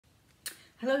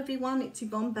Hello everyone, it's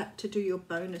Yvonne back to do your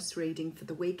bonus reading for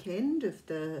the weekend of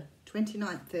the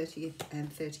 29th, 30th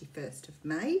and 31st of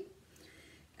May.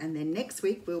 And then next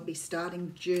week we'll be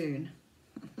starting June.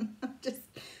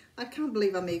 I can't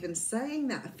believe I'm even saying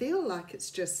that. I feel like it's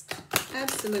just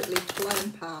absolutely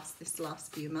flown past this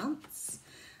last few months.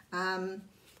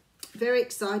 Very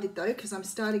excited though, because I'm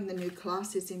starting the new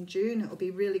classes in June. It'll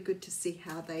be really good to see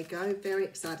how they go. Very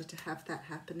excited to have that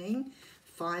happening.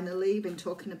 Finally, been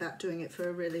talking about doing it for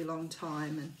a really long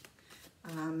time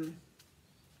and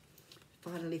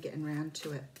finally getting around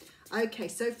to it. Okay,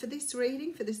 so for this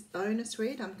reading, for this bonus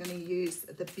read, I'm going to use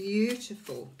the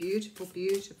beautiful, beautiful,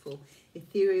 beautiful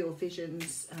Ethereal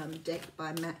Visions deck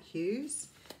by Matt Hughes.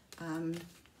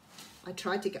 I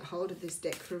tried to get hold of this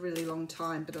deck for a really long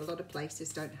time, but a lot of places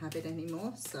don't have it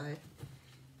anymore, so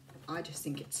I just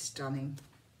think it's stunning.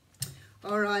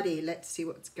 Alrighty, let's see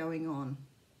what's going on.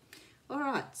 All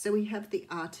right, so we have the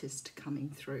Artist coming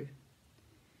through.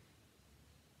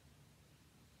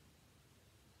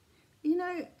 You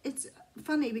know, it's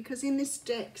funny because in this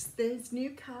deck, there's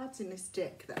new cards in this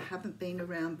deck that haven't been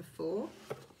around before.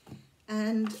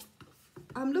 And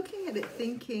I'm looking at it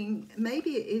thinking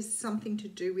maybe it is something to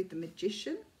do with the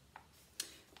Magician,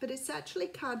 but it's actually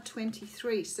card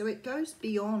 23, so it goes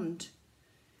beyond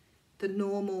the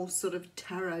normal sort of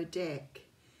tarot deck.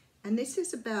 And this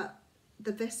is about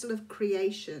the vessel of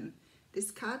creation. This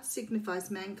card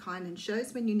signifies mankind and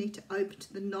shows when you need to open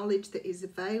to the knowledge that is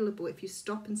available if you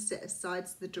stop and set aside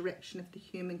the direction of the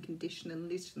human condition and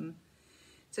listen.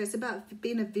 So it's about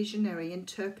being a visionary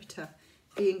interpreter,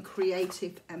 being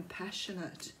creative and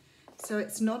passionate. So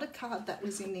it's not a card that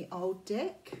was in the old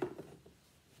deck,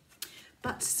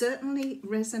 but certainly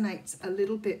resonates a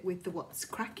little bit with the What's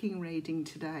Cracking reading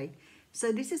today.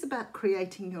 So this is about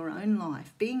creating your own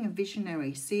life, being a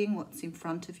visionary, seeing what's in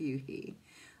front of you here.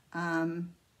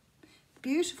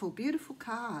 Beautiful, beautiful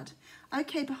card.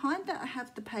 Okay, behind that I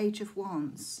have the Page of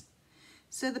Wands.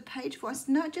 So the Page of Wands,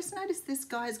 no, just notice this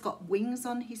guy's got wings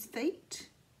on his feet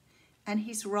and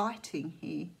he's writing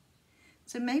here.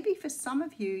 So maybe for some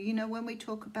of you, you know, when we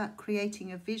talk about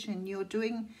creating a vision, you're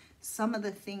doing some of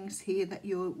the things here that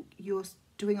you're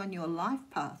doing on your life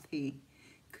path here,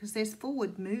 because there's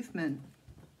forward movement.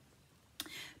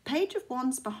 Page of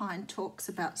Wands behind talks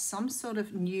about some sort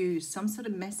of news, some sort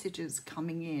of messages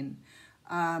coming in,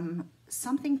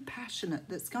 something passionate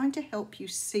that's going to help you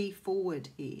see forward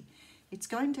here. It's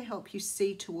going to help you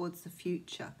see towards the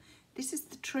future. This is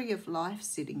the Tree of Life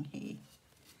sitting here.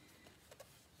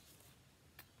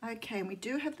 Okay, and we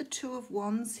do have the Two of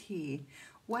Wands here.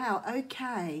 Wow,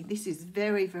 okay, this is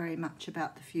very, very much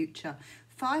about the future.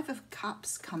 Five of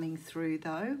Cups coming through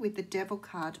though, with the Devil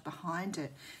card behind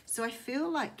it. So I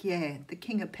feel like, yeah, the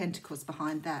King of Pentacles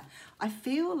behind that. I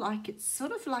feel like it's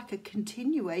sort of like a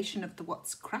continuation of the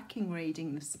What's Cracking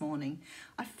reading this morning.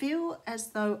 I feel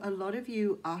as though a lot of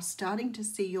you are starting to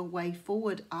see your way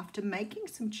forward after making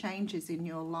some changes in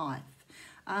your life.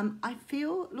 I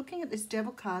feel, looking at this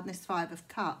Devil card and this Five of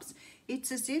Cups,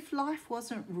 it's as if life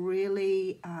wasn't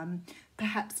really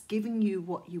perhaps giving you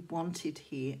what you wanted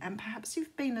here. And perhaps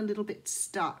you've been a little bit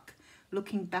stuck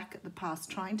looking back at the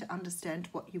past, trying to understand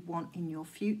what you want in your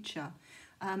future.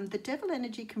 The Devil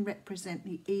energy can represent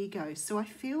the ego. So I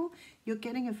feel you're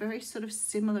getting a very sort of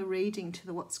similar reading to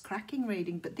the What's Cracking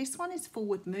reading. But this one is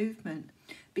forward movement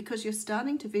because you're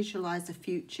starting to visualize a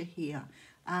future here.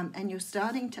 And you're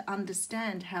starting to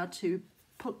understand how to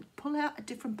pull out a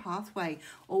different pathway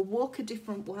or walk a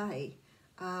different way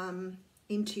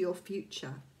into your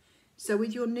future. So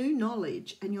with your new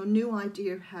knowledge and your new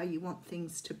idea of how you want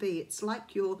things to be, it's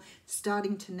like you're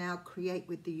starting to now create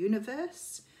with the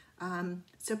universe.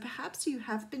 So perhaps you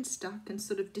have been stuck and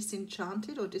sort of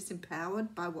disenchanted or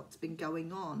disempowered by what's been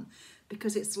going on,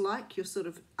 because it's like you're sort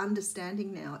of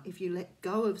understanding now, if you let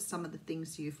go of some of the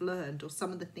things you've learned or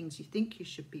some of the things you think you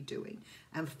should be doing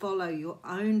and follow your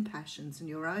own passions and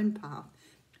your own path,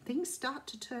 things start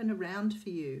to turn around for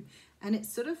you. And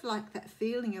it's sort of like that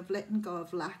feeling of letting go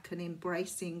of lack and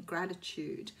embracing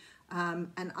gratitude,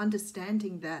 and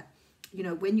understanding that, you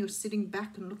know, when you're sitting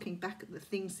back and looking back at the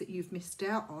things that you've missed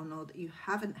out on or that you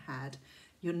haven't had,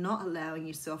 you're not allowing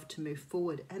yourself to move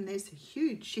forward. And there's a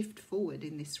huge shift forward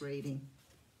in this reading.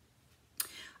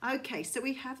 Okay, so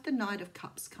we have the Knight of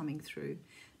Cups coming through.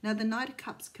 Now, the Knight of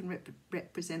Cups can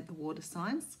represent the water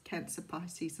signs, Cancer,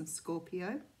 Pisces and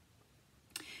Scorpio.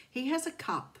 He has a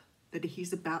cup that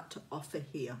he's about to offer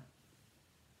here.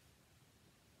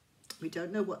 We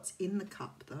don't know what's in the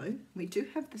cup though. We do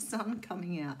have the Sun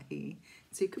coming out here.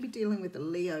 So you could be dealing with a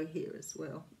Leo here as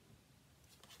well.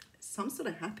 Some sort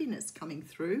of happiness coming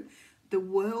through. The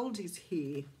World is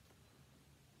here.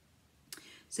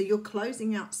 So you're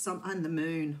closing out and the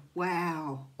moon.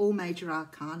 Wow, all major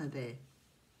arcana there.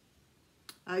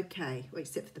 Okay, well,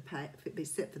 except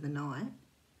for the night.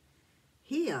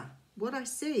 Here, what I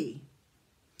see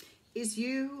is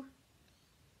you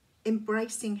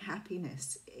embracing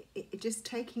happiness, just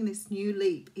taking this new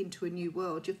leap into a new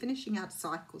world. You're finishing out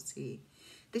cycles here.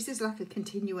 This is like a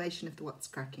continuation of the What's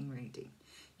Cracking reading.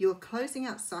 You're closing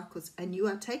out cycles and you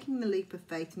are taking the leap of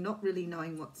faith, not really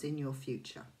knowing what's in your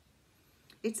future.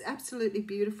 It's absolutely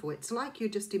beautiful. It's like you're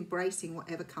just embracing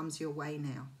whatever comes your way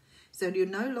now. So you're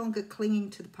no longer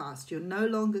clinging to the past. You're no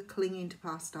longer clinging to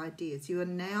past ideas. You are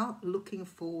now looking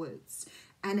forwards.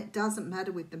 And it doesn't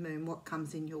matter with the moon what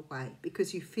comes in your way,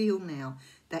 because you feel now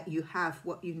that you have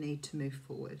what you need to move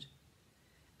forward.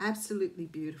 Absolutely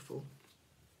beautiful.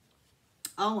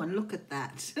 Oh, and look at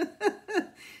that.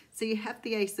 So you have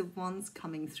the Ace of Wands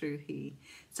coming through here.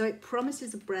 So it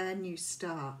promises a brand new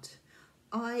start.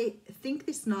 I think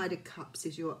this Knight of Cups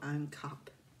is your own cup.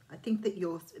 I think that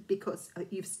because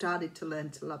you've started to learn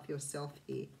to love yourself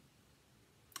here.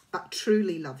 But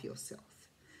truly love yourself.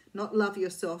 Not love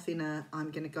yourself in a,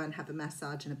 I'm going to go and have a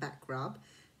massage and a back rub.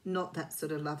 Not that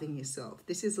sort of loving yourself.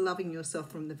 This is loving yourself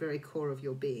from the very core of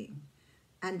your being.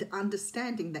 And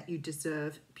understanding that you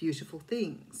deserve beautiful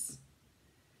things.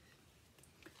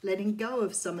 Letting go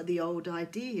of some of the old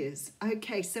ideas.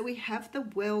 Okay, so we have the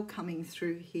well coming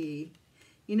through here.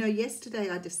 You know, yesterday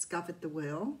I discovered the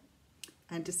well.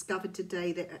 And discovered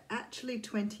today there are actually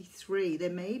 23. There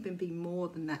may even be more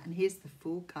than that. And here's the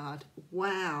Fool card.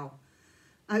 Wow.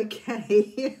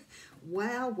 Okay,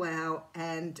 wow,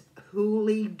 and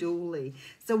hooly dooly.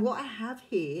 So what I have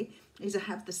here is I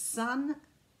have the sun,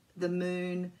 the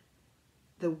moon,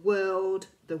 the world,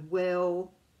 the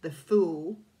well, the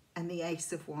Fool, and the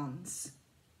Ace of Wands.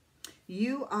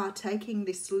 You are taking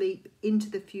this leap into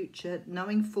the future,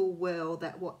 knowing full well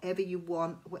that whatever you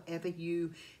want, whatever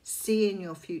you see in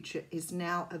your future is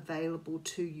now available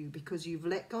to you because you've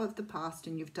let go of the past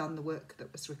and you've done the work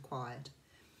that was required.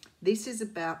 This is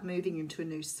about moving into a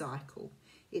new cycle.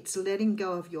 It's letting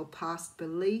go of your past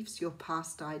beliefs, your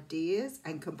past ideas,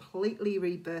 and completely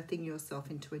rebirthing yourself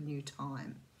into a new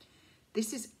time.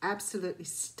 This is absolutely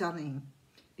stunning.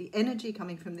 The energy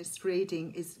coming from this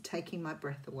reading is taking my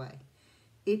breath away.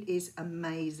 It is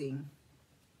amazing.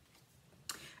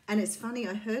 And it's funny,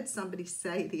 I heard somebody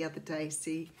say the other day,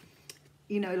 see,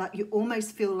 you know, like you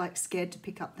almost feel like scared to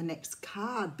pick up the next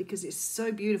card because it's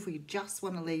so beautiful. You just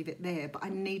want to leave it there, but I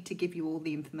need to give you all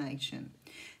the information.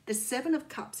 The Seven of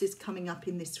Cups is coming up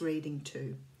in this reading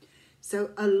too. So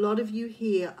a lot of you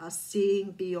here are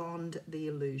seeing beyond the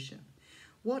illusion.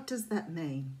 What does that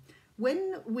mean?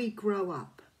 When we grow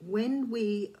up, when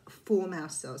we form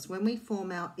ourselves, when we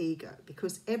form our ego,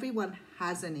 because everyone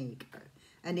has an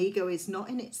ego is not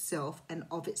in itself and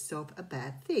of itself a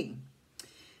bad thing.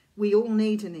 We all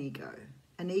need an ego.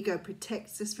 An ego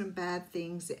protects us from bad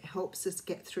things. It helps us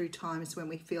get through times when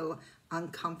we feel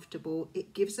uncomfortable.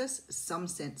 It gives us some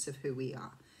sense of who we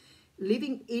are.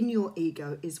 Living in your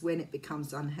ego is when it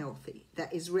becomes unhealthy.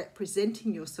 That is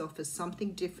representing yourself as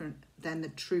something different than the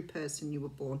true person you were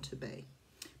born to be.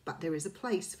 But there is a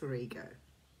place for ego.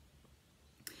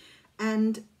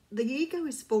 And the ego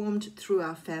is formed through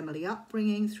our family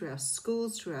upbringing, through our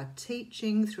schools, through our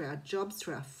teaching, through our jobs,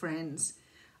 through our friends.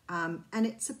 And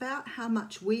it's about how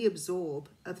much we absorb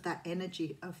of that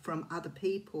energy from other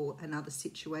people and other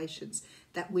situations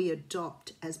that we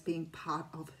adopt as being part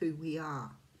of who we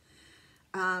are.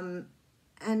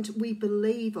 And we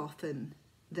believe often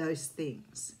those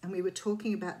things. And we were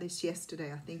talking about this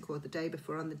yesterday, I think, or the day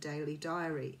before on the Daily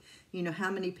Diary. You know, how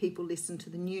many people listen to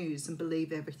the news and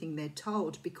believe everything they're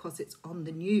told because it's on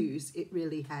the news. It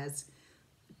really has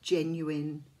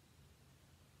genuine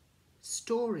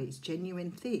stories,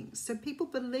 genuine things. So people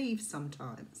believe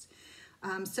sometimes.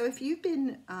 So if you've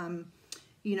been,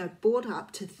 you know, brought up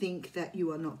to think that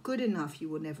you are not good enough, you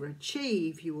will never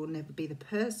achieve, you will never be the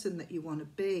person that you want to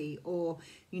be, or,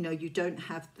 you know, you don't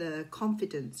have the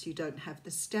confidence, you don't have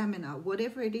the stamina,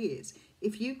 whatever it is,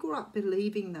 if you grew up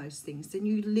believing those things, then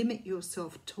you limit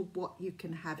yourself to what you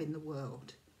can have in the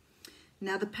world.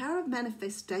 Now, the power of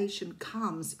manifestation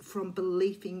comes from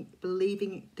believing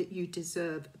that you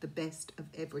deserve the best of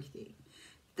everything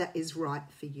that is right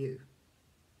for you.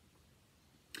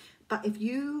 But if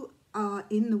you are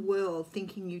in the world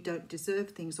thinking you don't deserve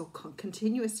things or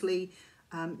continuously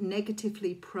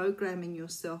negatively programming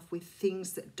yourself with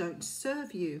things that don't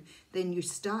serve you, then you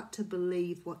start to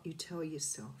believe what you tell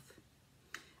yourself.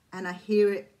 And I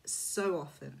hear it so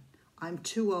often. I'm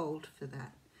too old for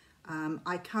that.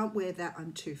 I can't wear that,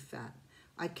 I'm too fat.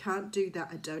 I can't do that,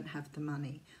 I don't have the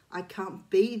money. I can't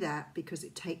be that because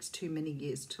it takes too many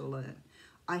years to learn.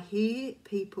 I hear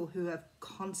people who have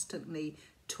constantly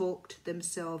talked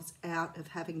themselves out of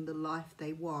having the life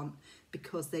they want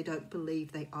because they don't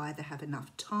believe they either have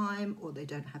enough time or they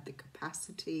don't have the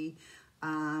capacity.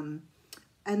 And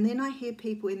then I hear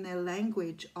people in their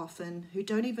language often who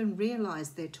don't even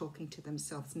realize they're talking to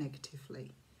themselves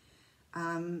negatively.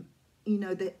 You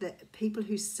know, that people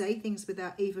who say things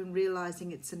without even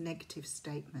realizing it's a negative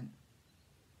statement.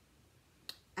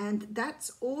 And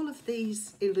that's all of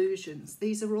these illusions.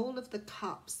 These are all of the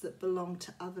cups that belong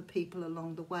to other people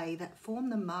along the way that form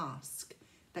the mask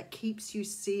that keeps you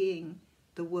seeing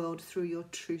the world through your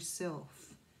true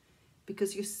self.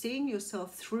 Because you're seeing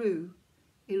yourself through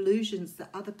illusions that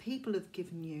other people have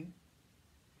given you.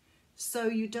 So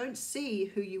you don't see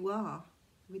who you are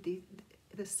with the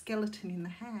skeleton in the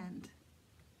hand.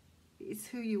 It's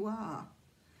who you are.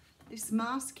 This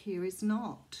mask here is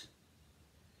not.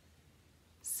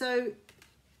 So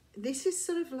this is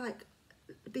sort of like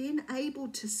being able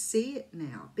to see it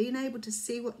now, being able to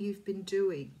see what you've been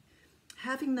doing,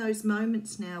 having those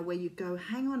moments now where you go,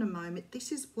 hang on a moment,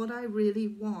 this is what I really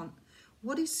want.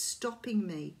 What is stopping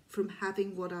me from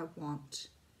having what I want?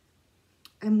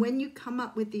 And when you come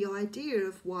up with the idea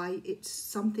of why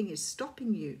something is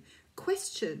stopping you,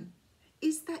 question,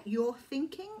 is that your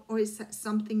thinking or is that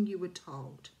something you were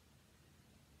told?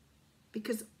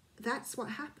 Because that's what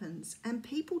happens. And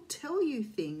people tell you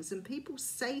things and people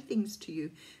say things to you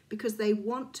because they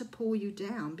want to pull you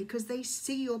down, because they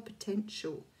see your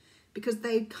potential, because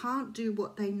they can't do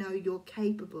what they know you're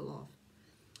capable of.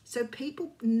 So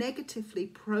people negatively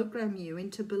program you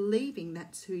into believing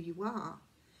that's who you are.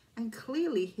 And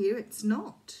clearly here it's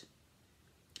not.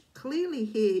 Clearly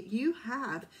here you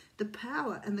have the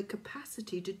power and the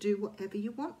capacity to do whatever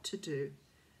you want to do.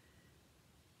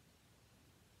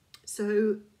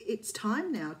 So it's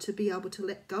time now to be able to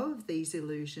let go of these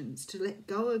illusions, to let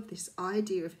go of this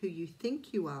idea of who you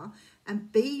think you are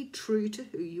and be true to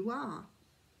who you are.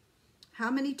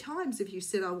 How many times have you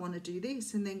said, I want to do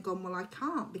this, and then gone, well, I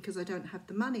can't because I don't have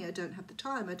the money, I don't have the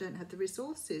time, I don't have the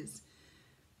resources.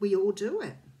 We all do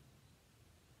it.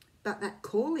 But that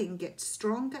calling gets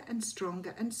stronger and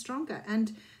stronger and stronger.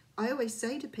 And I always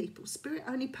say to people, Spirit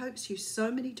only pokes you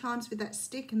so many times with that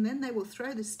stick, and then they will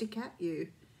throw the stick at you.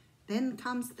 Then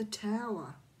comes the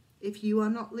tower if you are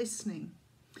not listening.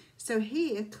 So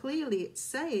here, clearly it's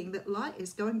saying that light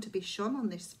is going to be shone on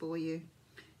this for you.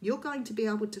 You're going to be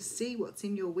able to see what's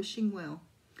in your wishing well.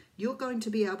 You're going to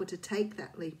be able to take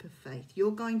that leap of faith.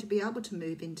 You're going to be able to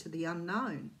move into the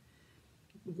unknown.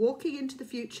 Walking into the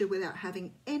future without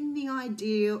having any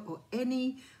idea or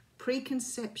any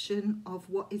preconception of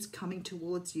what is coming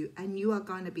towards you. And you are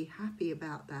going to be happy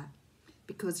about that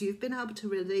because you've been able to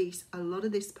release a lot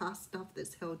of this past stuff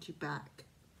that's held you back.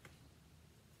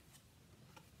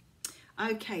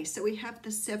 Okay, so we have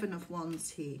the Seven of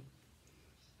Wands here.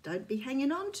 Don't be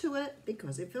hanging on to it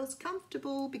because it feels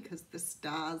comfortable, because the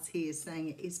stars here saying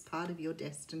it is part of your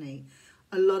destiny.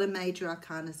 A lot of major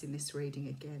arcanas in this reading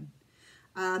again.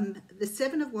 The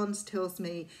Seven of Wands tells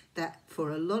me that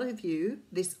for a lot of you,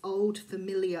 this old,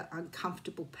 familiar,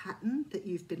 uncomfortable pattern that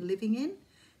you've been living in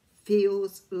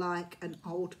feels like an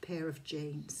old pair of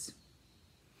jeans.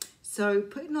 So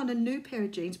putting on a new pair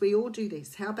of jeans, we all do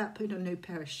this. How about putting on a new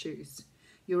pair of shoes?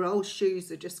 Your old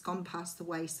shoes are just gone past the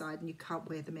wayside and you can't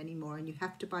wear them anymore and you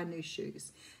have to buy new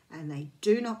shoes and they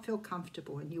do not feel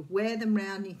comfortable, and you wear them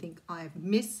round and you think, I've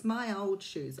missed my old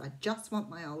shoes. I just want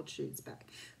my old shoes back.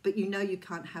 But you know you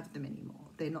can't have them anymore.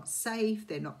 They're not safe,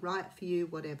 they're not right for you,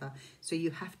 whatever. So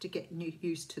you have to get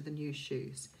used to the new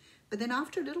shoes. But then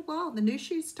after a little while, the new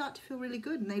shoes start to feel really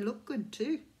good and they look good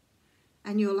too.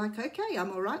 And you're like, okay,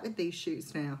 I'm all right with these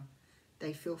shoes now.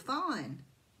 They feel fine.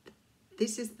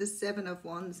 This is the Seven of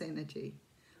Wands energy.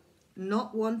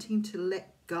 Not wanting to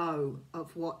let go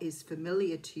of what is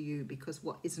familiar to you because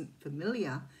what isn't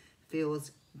familiar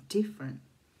feels different.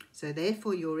 So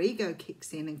therefore your ego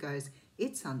kicks in and goes,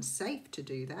 it's unsafe to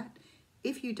do that.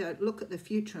 If you don't look at the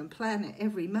future and plan at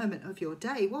every moment of your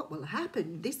day, what will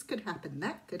happen? This could happen,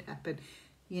 that could happen.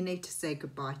 You need to say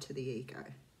goodbye to the ego.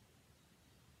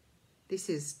 This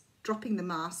is dropping the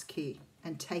mask here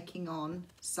and taking on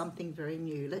something very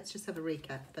new. Let's just have a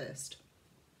recap first.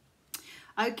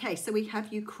 Okay, so we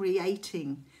have you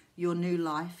creating your new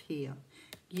life here.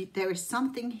 There is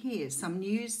something here, some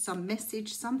news, some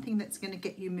message, something that's going to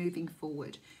get you moving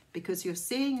forward because you're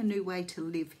seeing a new way to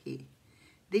live here.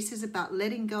 This is about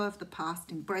letting go of the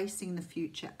past, embracing the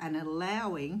future, and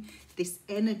allowing this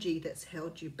energy that's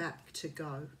held you back to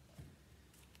go.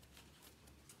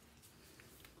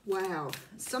 Wow,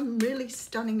 some really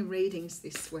stunning readings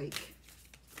this week.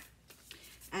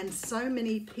 And so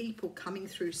many people coming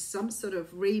through some sort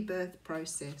of rebirth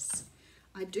process.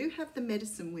 I do have the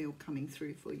medicine wheel coming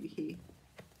through for you here.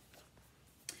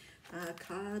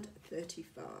 Card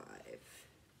 35.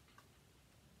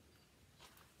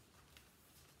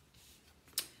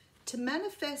 To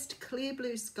manifest clear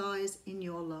blue skies in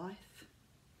your life,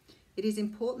 it is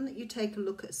important that you take a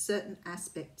look at certain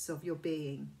aspects of your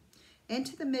being.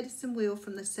 Enter the medicine wheel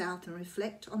from the south and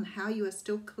reflect on how you are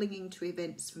still clinging to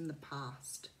events from the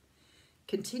past.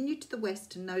 Continue to the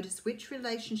west and notice which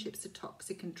relationships are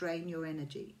toxic and drain your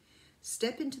energy.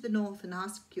 Step into the north and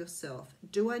ask yourself,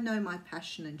 do I know my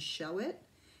passion and show it?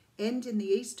 End in the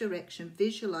east direction,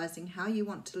 visualizing how you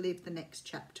want to live the next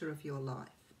chapter of your life.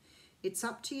 It's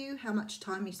up to you how much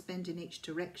time you spend in each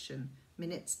direction,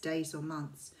 minutes, days or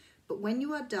months. But when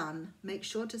you are done, make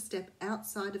sure to step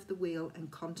outside of the wheel and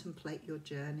contemplate your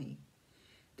journey.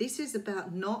 This is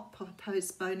about not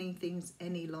postponing things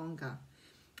any longer.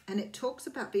 And it talks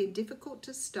about being difficult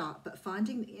to start, but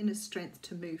finding the inner strength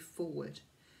to move forward.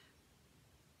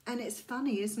 And it's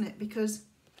funny, isn't it? Because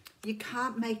you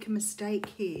can't make a mistake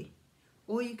here.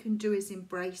 All you can do is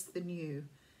embrace the new.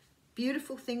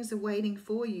 Beautiful things are waiting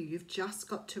for you. You've just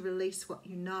got to release what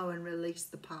you know and release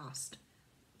the past.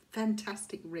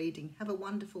 Fantastic reading. Have a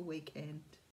wonderful weekend.